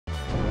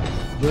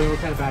Really, what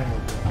kind of batting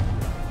will you do?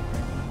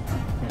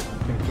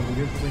 Okay, so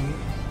we're just swinging.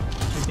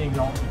 Two things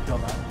I want you to feel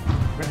that.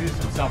 We're going to do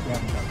some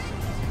self-damage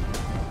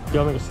exercises. Do you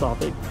want me to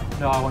stop it?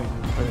 No, I want you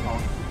to put it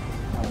on.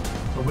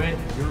 So when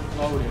you're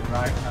floating,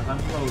 right, as I'm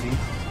floating,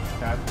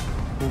 okay,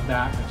 pull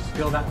back and just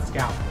feel that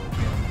scalp.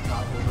 Again,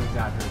 not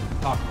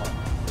over-exaggerated. Talk about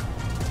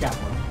scalp.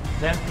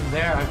 Then from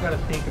there, I've got to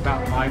think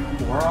about my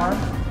forearm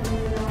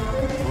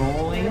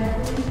rolling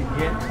to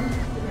get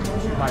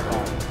to my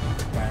body.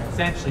 Okay,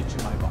 essentially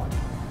to my body.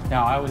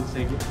 Now, I would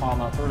say get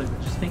palm up early,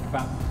 but just think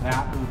about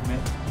that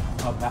movement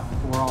of that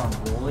forearm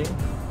rolling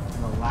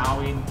and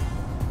allowing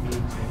me to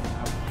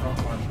have the front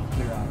arm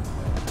clear out of the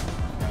way.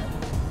 Okay.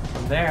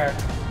 From there,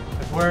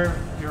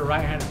 you're a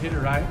right-handed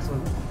hitter, right? So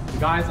the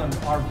guys in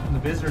the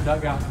visitor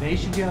dugout, they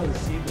should be able to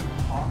see the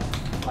top,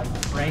 like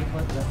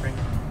Franklin. Is that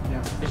Franklin?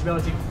 Yeah. They should be able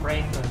to see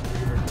Franklin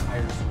through your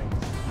entire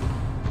swings.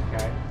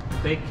 Okay.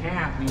 If they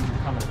can't, means you're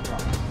coming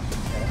across.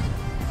 Okay.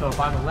 So if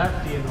I'm a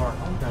lefty in our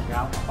home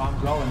dugout, if I'm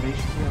going, they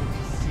should be able to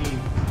see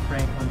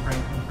Franklin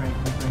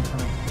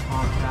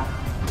contact.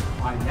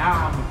 Now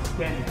I'm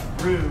extending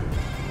through,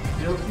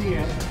 still see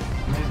it,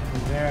 and then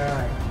from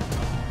there,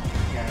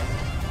 okay.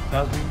 So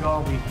as we go,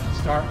 we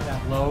start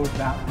that load,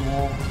 that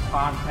roll,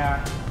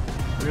 contact,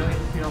 really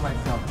feel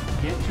myself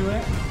get to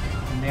it,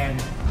 and then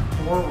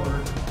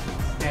forward,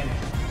 extend it.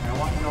 And I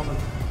want you to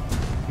almost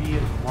be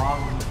as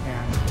long as you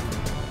can.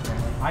 Okay?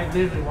 I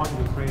literally want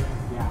you to create a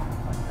gap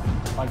like that.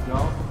 If I go,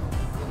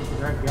 is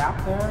there a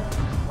gap there?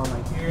 Or am I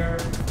here?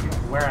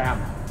 Where am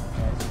I?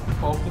 Okay? So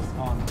focus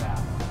on that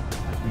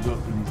as we go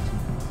through these two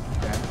things.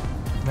 Okay?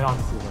 And then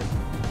obviously like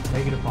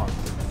negative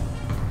positive.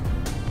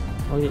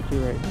 I'll get to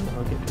you right now.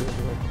 I'll get to it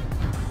right.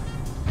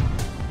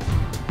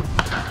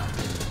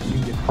 You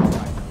can get to the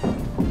right.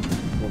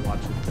 We'll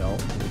watch it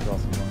belt and we'll draw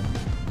some lines.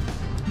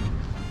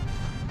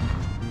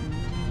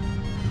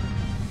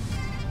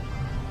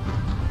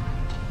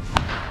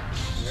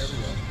 There we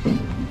go.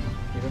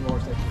 Even more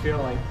so. Feel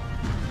like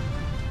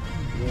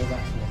roll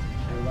that forward.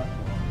 Roll that forward.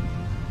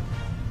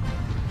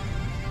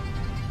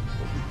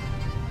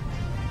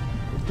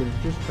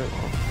 Just turn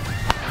off.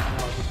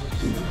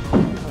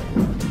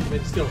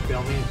 It's still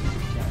filming, it's just you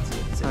can't see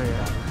it. Oh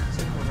yeah.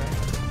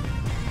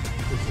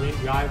 Just leave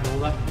the eye, roll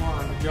that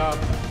forward. Good job.